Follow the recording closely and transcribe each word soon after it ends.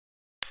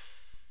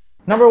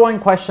Number one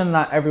question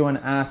that everyone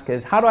asks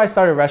is, how do I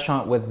start a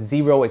restaurant with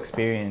zero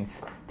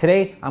experience?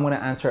 Today, I'm going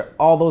to answer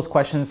all those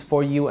questions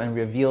for you and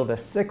reveal the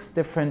 6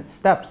 different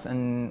steps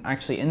and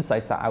actually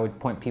insights that I would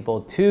point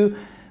people to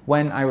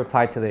when I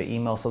reply to their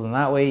email. So then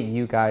that way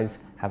you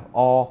guys have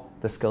all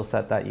the skill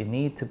set that you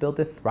need to build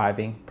a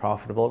thriving,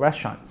 profitable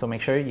restaurant. So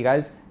make sure you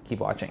guys keep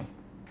watching.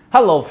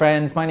 Hello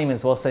friends, my name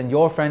is Wilson,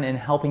 your friend in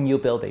helping you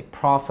build a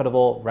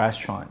profitable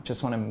restaurant.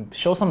 Just want to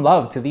show some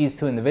love to these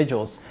 2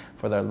 individuals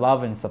for their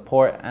love and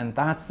support, and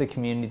that's the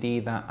community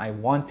that I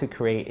want to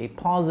create, a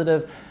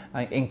positive,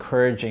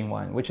 encouraging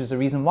one, which is the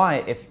reason why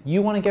if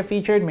you want to get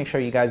featured, make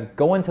sure you guys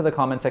go into the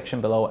comment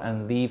section below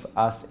and leave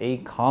us a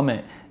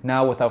comment.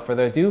 Now, without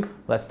further ado,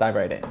 let's dive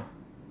right in.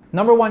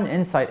 Number one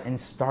insight in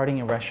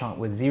starting a restaurant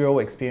with zero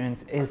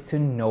experience is to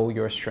know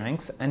your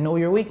strengths and know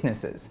your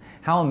weaknesses.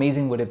 How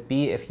amazing would it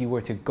be if you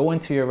were to go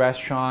into your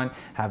restaurant,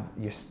 have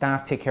your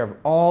staff take care of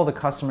all the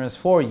customers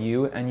for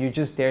you, and you're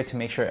just there to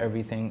make sure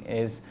everything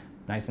is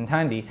nice and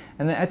handy.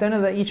 And then at the end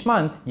of each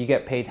month, you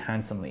get paid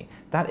handsomely.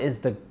 That is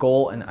the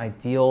goal and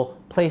ideal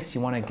place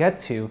you want to get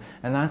to.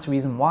 And that's the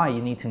reason why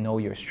you need to know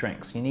your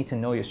strengths. You need to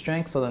know your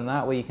strengths so then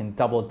that way you can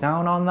double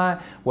down on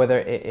that, whether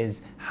it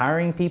is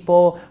hiring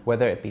people,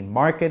 whether it be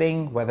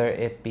marketing, whether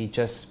it be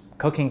just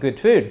cooking good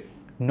food.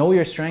 Know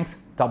your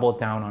strengths, double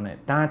down on it.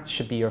 That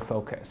should be your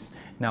focus.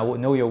 Now,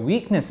 know your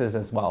weaknesses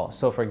as well.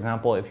 So for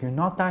example, if you're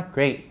not that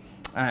great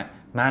at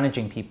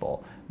managing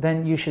people,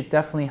 then you should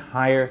definitely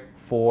hire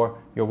for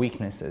your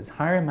weaknesses.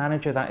 Hire a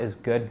manager that is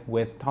good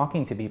with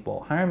talking to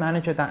people. Hire a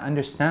manager that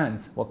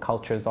understands what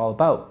culture is all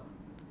about.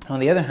 On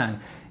the other hand,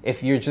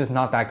 if you're just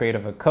not that great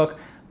of a cook,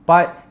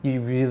 but you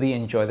really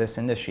enjoy this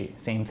industry,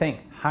 same thing.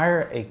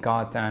 Hire a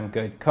goddamn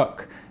good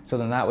cook. So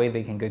then that way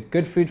they can get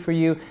good food for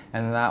you,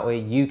 and that way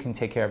you can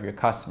take care of your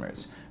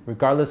customers.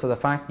 Regardless of the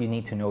fact, you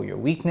need to know your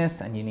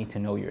weakness and you need to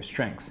know your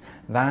strengths.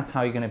 That's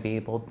how you're gonna be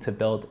able to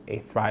build a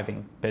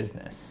thriving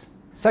business.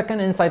 Second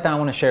insight that I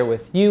want to share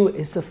with you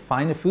is to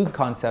find a food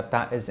concept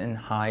that is in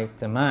high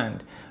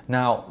demand.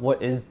 Now,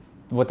 what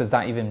does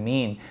that even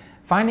mean?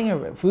 Finding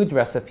a food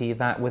recipe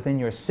that within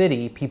your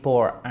city, people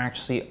are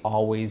actually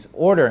always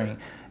ordering,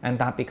 and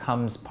that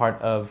becomes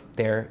part of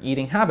their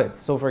eating habits.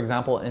 So for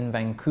example, in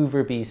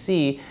Vancouver,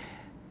 BC,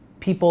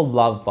 people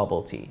love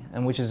bubble tea,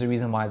 and which is the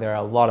reason why there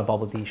are a lot of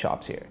bubble tea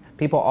shops here.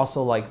 People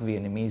also like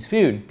Vietnamese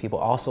food. People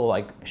also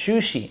like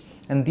sushi.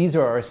 And these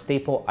are our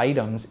staple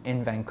items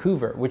in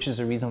Vancouver, which is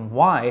the reason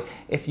why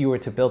if you were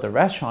to build a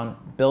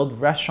restaurant,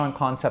 build restaurant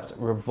concepts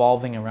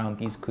revolving around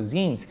these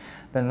cuisines,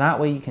 then that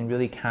way you can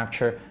really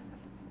capture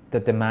the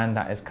demand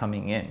that is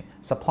coming in.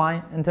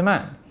 Supply and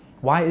demand.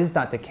 Why is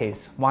that the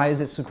case? Why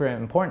is it super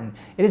important?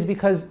 It is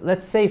because,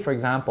 let's say for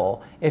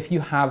example, if you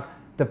have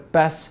the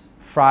best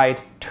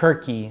fried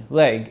turkey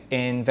leg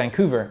in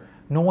Vancouver,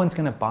 no one's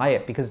gonna buy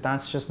it because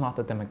that's just not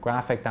the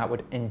demographic that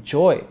would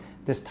enjoy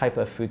this type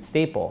of food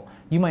staple.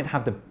 You might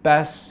have the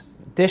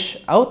best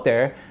dish out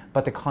there,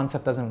 but the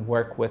concept doesn't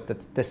work with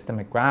this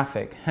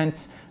demographic.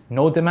 Hence,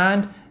 no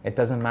demand, it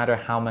doesn't matter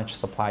how much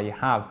supply you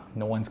have,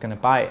 no one's gonna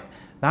buy it.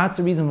 That's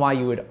the reason why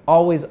you would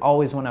always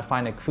wanna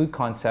find a food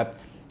concept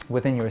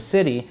within your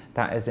city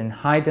that is in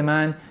high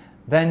demand.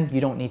 Then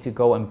you don't need to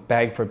go and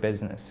beg for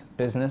business.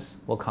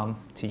 Business will come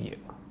to you.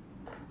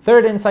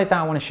 Third insight that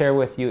I want to share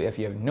with you if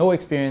you have no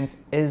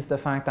experience is the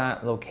fact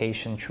that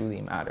location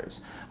truly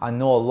matters. I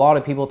know a lot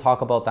of people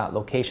talk about that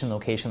location,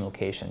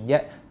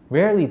 yet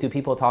rarely do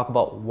people talk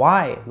about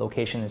why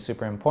location is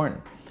super important.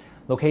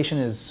 Location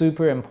is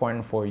super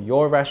important for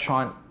your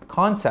restaurant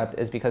concept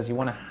is because you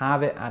want to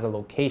have it at a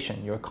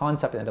location, your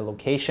concept at a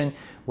location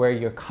where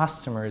your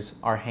customers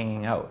are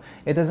hanging out.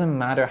 It doesn't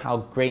matter how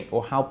great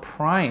or how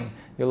prime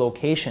your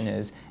location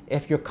is.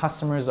 If your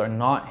customers are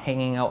not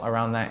hanging out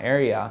around that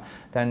area,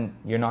 then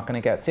you're not going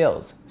to get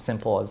sales.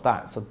 Simple as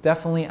that. So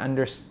definitely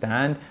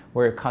understand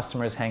where your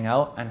customers hang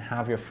out and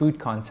have your food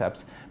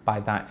concepts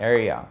by that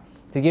area.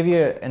 To give you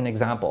an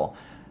example,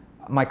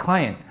 my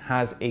client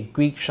has a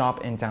Greek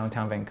shop in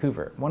downtown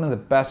Vancouver, one of the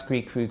best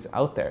Greek foods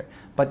out there,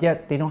 but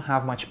yet they don't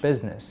have much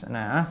business. And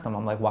I asked them,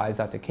 I'm like, why is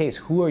that the case?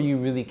 Who are you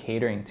really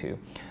catering to?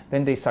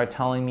 Then they start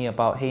telling me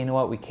about, hey, you know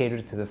what? We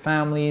cater to the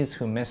families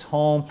who miss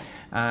home,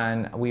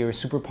 and we were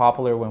super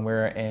popular when we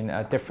were in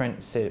a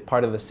different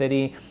part of the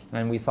city,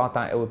 and we thought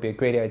that it would be a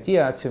great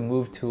idea to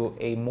move to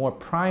a more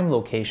prime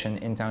location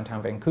in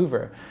downtown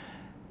Vancouver.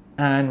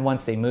 And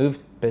once they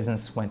moved,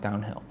 business went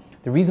downhill.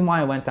 The reason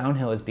why it went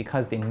downhill is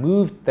because they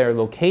moved their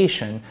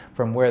location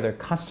from where their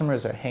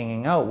customers are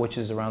hanging out, which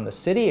is around the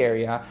city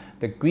area,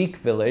 the Greek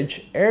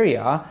village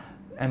area,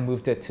 and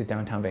moved it to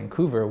downtown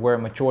Vancouver, where a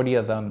majority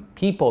of the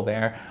people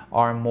there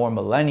are more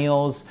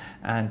millennials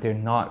and they're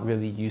not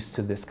really used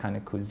to this kind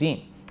of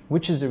cuisine,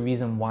 which is the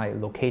reason why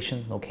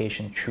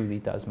location truly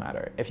does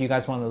matter. If you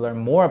guys want to learn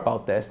more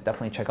about this,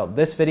 definitely check out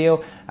this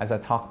video as I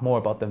talk more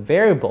about the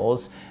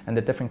variables and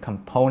the different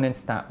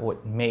components that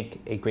would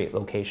make a great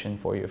location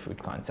for your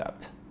food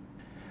concept.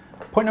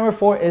 Point number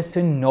 4 is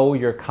to know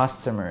your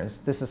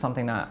customers. This is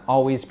something that I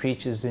always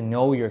preach, is to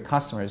know your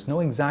customers.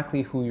 Know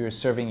exactly who you're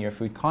serving your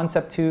food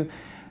concept to,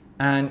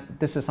 And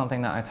this is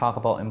something that I talk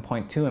about in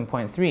point 2 and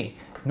point 3.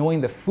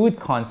 Knowing the food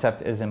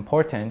concept is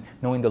important,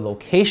 knowing the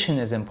location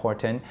is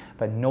important,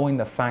 but knowing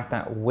the fact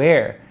that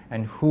where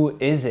and who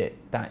is it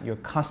that your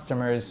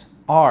customers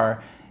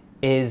are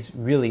is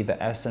really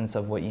the essence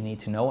of what you need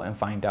to know and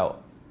find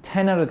out.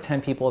 10 out of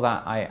 10 people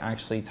that I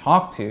actually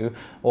talk to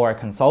or I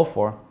consult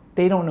for,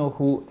 they don't know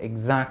who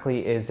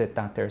exactly is it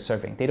that they're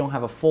serving. They don't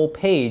have a full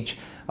page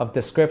of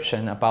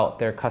description about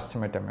their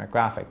customer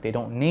demographic. They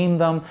don't name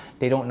them.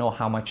 They don't know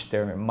how much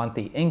their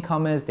monthly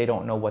income is. They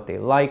don't know what they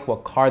like,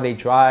 what car they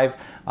drive,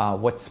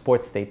 what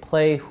sports they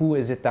play, who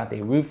is it that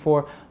they root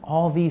for.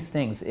 All these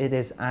things, it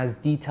is as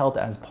detailed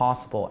as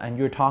possible. And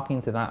you're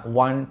talking to that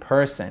one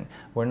person.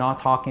 We're not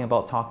talking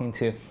about talking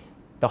to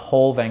the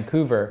whole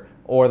Vancouver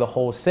or the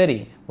whole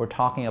city. We're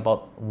talking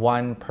about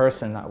one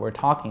person that we're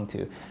talking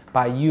to.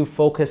 By you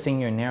focusing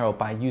your narrow,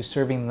 by you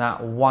serving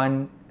that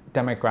one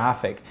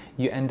demographic,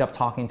 you end up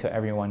talking to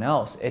everyone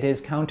else. It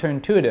is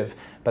counterintuitive,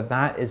 but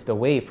that is the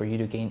way for you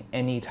to gain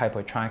any type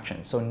of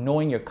traction. So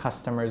knowing your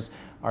customers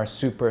are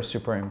super,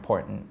 super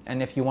important.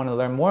 And if you want to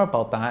learn more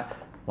about that,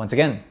 once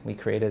again, we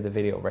created the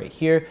video right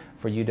here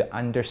for you to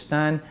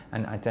understand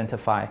and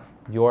identify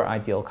your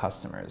ideal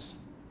customers.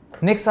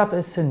 Next up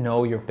is to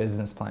know your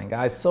business plan.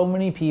 Guys, so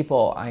many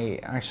people I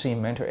actually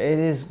mentor, it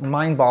is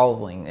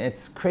mind-boggling.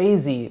 It's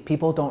crazy.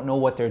 People don't know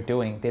what they're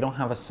doing. They don't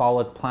have a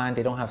solid plan.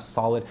 They don't have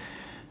solid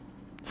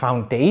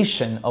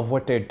foundation of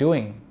what they're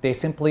doing. They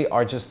simply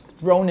are just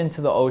thrown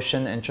into the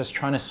ocean and just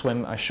trying to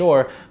swim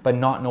ashore, but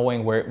not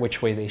knowing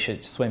which way they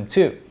should swim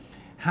to.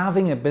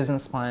 Having a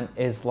business plan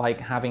is like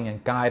having a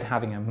guide,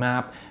 having a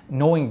map,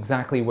 knowing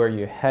exactly where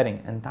you're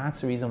heading. And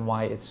that's the reason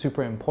why it's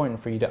super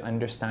important for you to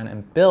understand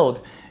and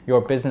build your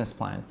business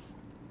plan.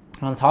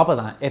 On top of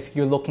that, if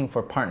you're looking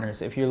for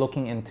partners, if you're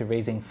looking into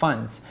raising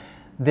funds,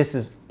 this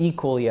is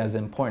equally as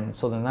important.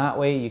 So then that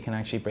way you can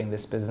actually bring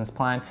this business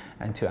plan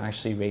and to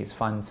actually raise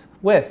funds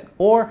with,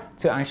 or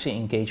to actually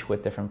engage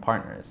with different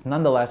partners.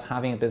 Nonetheless,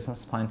 having a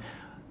business plan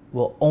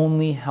will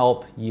only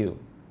help you.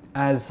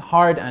 As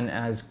hard and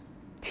as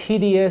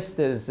tedious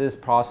as this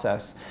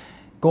process,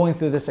 going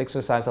through this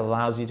exercise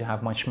allows you to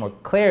have much more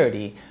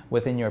clarity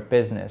within your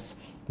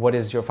business. What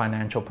is your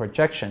financial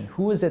projection?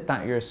 Who is it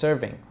that you're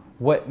serving?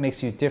 What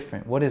makes you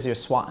different? What is your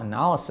SWOT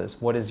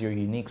analysis? What is your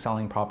unique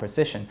selling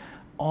proposition?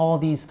 All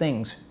these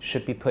things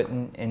should be put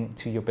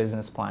into your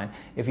business plan.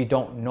 If you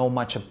don't know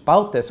much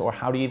about this or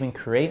how to even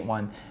create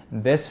one,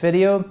 this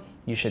video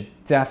you should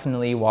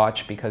definitely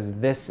watch, because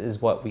this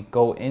is what we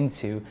go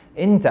into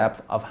in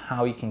depth of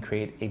how you can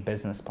create a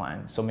business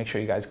plan. So make sure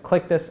you guys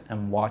click this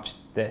and watch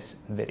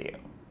this video.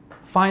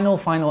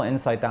 Final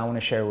insight that I want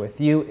to share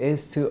with you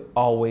is to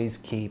always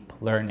keep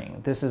learning.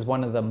 This is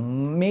one of the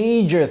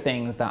major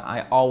things that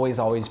I always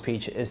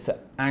preach, is to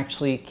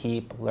actually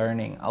keep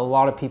learning. A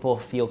lot of people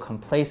feel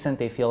complacent.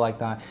 They feel like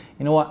that,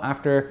 you know what,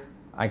 after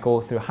I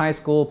go through high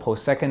school,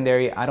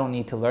 post-secondary, I don't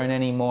need to learn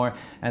anymore,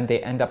 and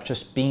they end up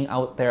just being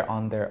out there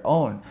on their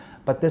own.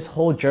 But this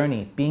whole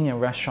journey, being a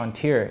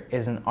restaurateur,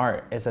 is an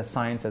art, is a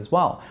science as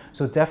well.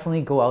 So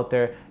definitely go out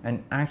there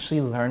and actually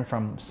learn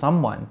from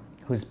someone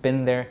who's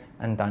been there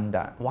and done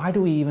that. Why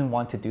do we even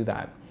want to do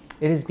that?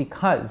 It is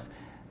because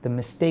the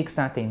mistakes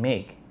that they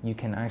make, you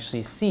can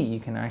actually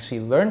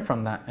learn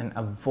from that and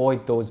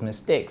avoid those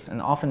mistakes.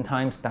 And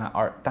oftentimes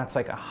that's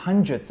like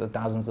hundreds of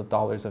thousands of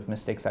dollars of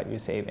mistakes that you're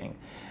saving,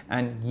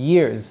 and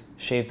years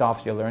shaved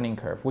off your learning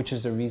curve, which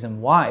is the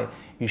reason why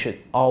you should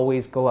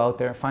always go out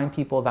there, find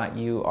people that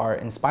you are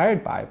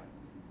inspired by,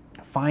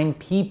 find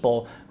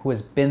people who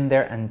has been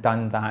there and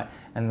done that.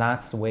 And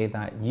that's the way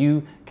that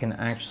you can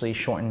actually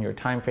shorten your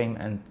time frame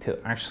and to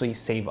actually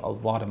save a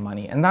lot of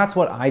money. And that's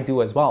what I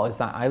do as well, is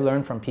that I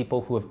learn from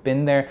people who have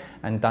been there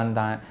and done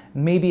that,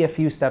 maybe a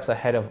few steps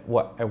ahead of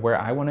where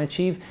I want to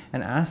achieve,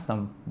 and ask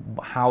them,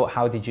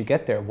 how did you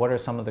get there? What are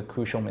some of the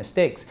crucial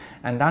mistakes?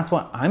 And that's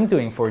what I'm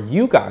doing for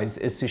you guys,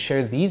 is to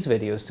share these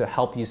videos to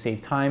help you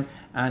save time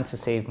and to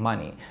save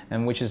money.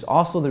 And which is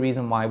also the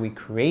reason why we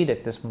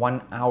created this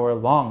 1 hour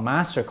long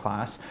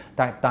masterclass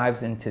that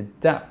dives into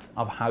depth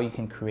of how you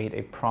can create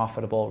a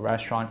profitable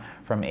restaurant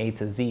from A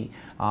to Z.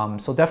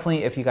 So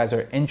definitely, if you guys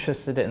are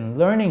interested in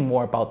learning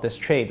more about this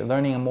trade,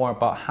 learning more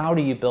about how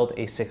do you build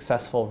a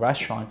successful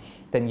restaurant,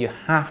 then you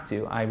have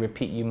to, I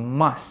repeat, you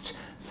must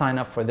sign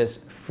up for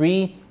this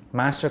free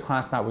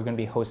masterclass that we're going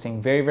to be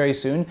hosting very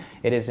soon.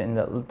 It is in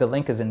the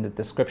link is in the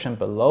description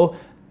below.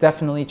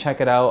 Definitely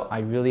check it out. I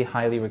really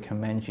highly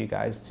recommend you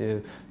guys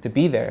to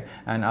be there,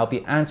 and I'll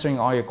be answering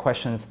all your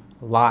questions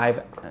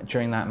live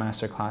during that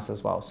masterclass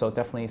as well. So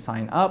definitely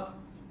sign up.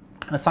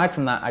 Aside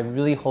from that, I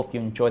really hope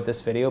you enjoyed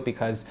this video,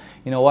 because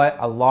you know what,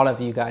 a lot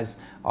of you guys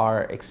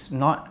are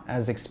not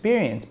as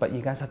experienced, but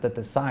you guys have the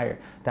desire,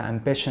 the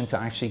ambition to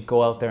actually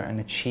go out there and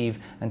achieve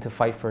and to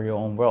fight for your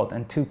own world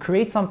and to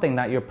create something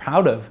that you're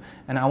proud of.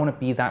 And I want to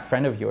be that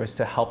friend of yours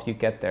to help you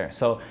get there.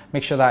 So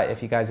make sure that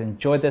if you guys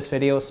enjoyed this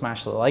video,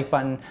 smash the like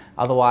button.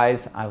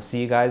 Otherwise, I'll see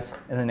you guys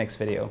in the next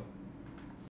video.